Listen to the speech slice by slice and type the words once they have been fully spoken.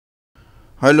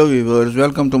Hello viewers,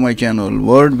 welcome to my channel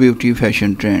World Beauty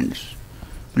Fashion Trends.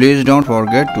 Please don't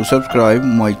forget to subscribe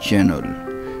my channel.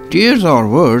 Tears are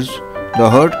words the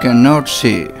heart cannot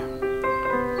say.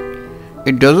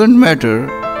 It doesn't matter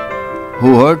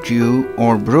who hurt you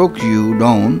or broke you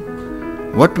down.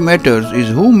 What matters is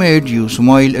who made you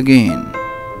smile again.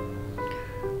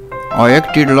 I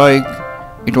acted like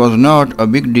it was not a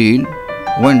big deal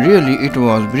when really it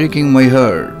was breaking my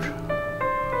heart.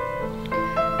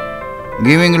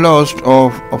 Giving lots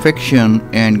of affection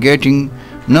and getting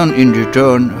none in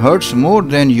return hurts more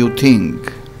than you think.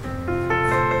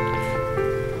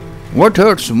 What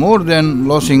hurts more than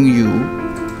losing you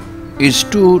is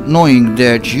to knowing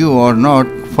that you are not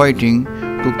fighting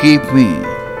to keep me.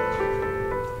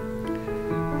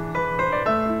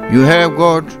 You have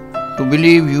got to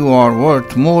believe you are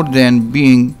worth more than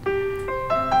being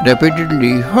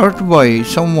repeatedly hurt by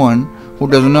someone who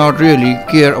does not really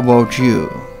care about you.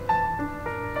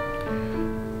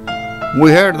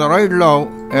 We had the right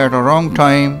love at a wrong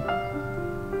time.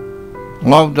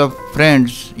 Love the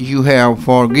friends you have,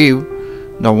 forgive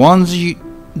the ones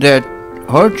that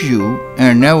hurt you,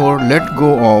 and never let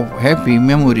go of happy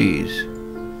memories.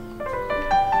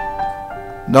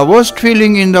 The worst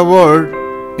feeling in the world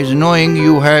is knowing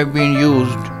you have been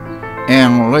used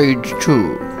and lied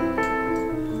to.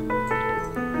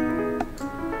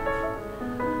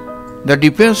 The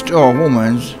deepest of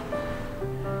women's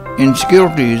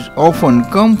insecurities often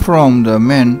come from the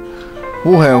men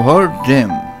who have hurt them.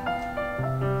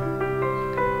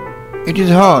 It is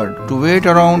hard to wait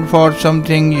around for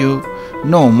something you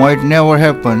know might never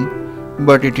happen,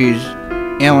 but it is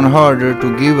even harder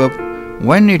to give up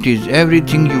when it is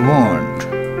everything you want.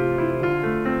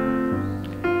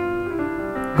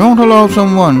 Don't allow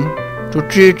someone to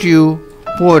treat you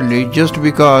poorly just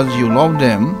because you love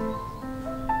them.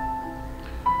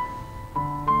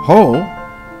 How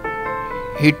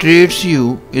he treats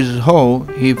you is how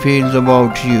he feels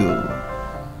about you.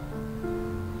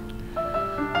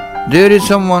 There is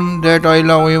someone that I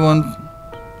love even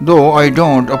though I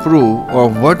don't approve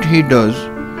of what he does.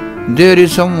 There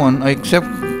is someone I accept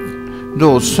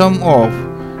though some of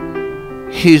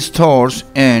his thoughts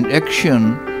and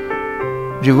action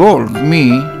revolt me.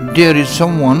 There is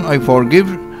someone I forgive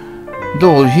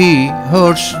though he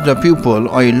hurts the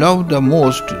people I love the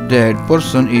most. That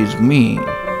person is me.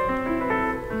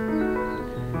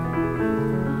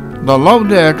 The love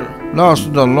that lasts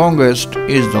the longest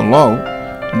is the love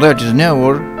that is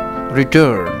never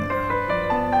returned.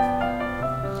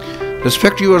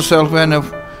 Respect yourself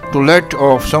enough to let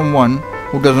off someone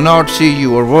who does not see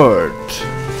your worth.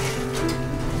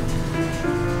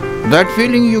 That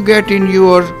feeling you get in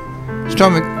your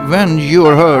stomach when you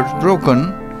are hurt,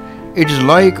 broken, it is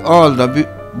like all the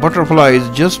butterflies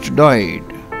just died.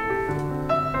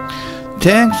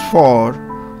 Thanks for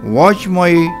watching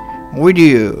my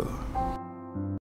video.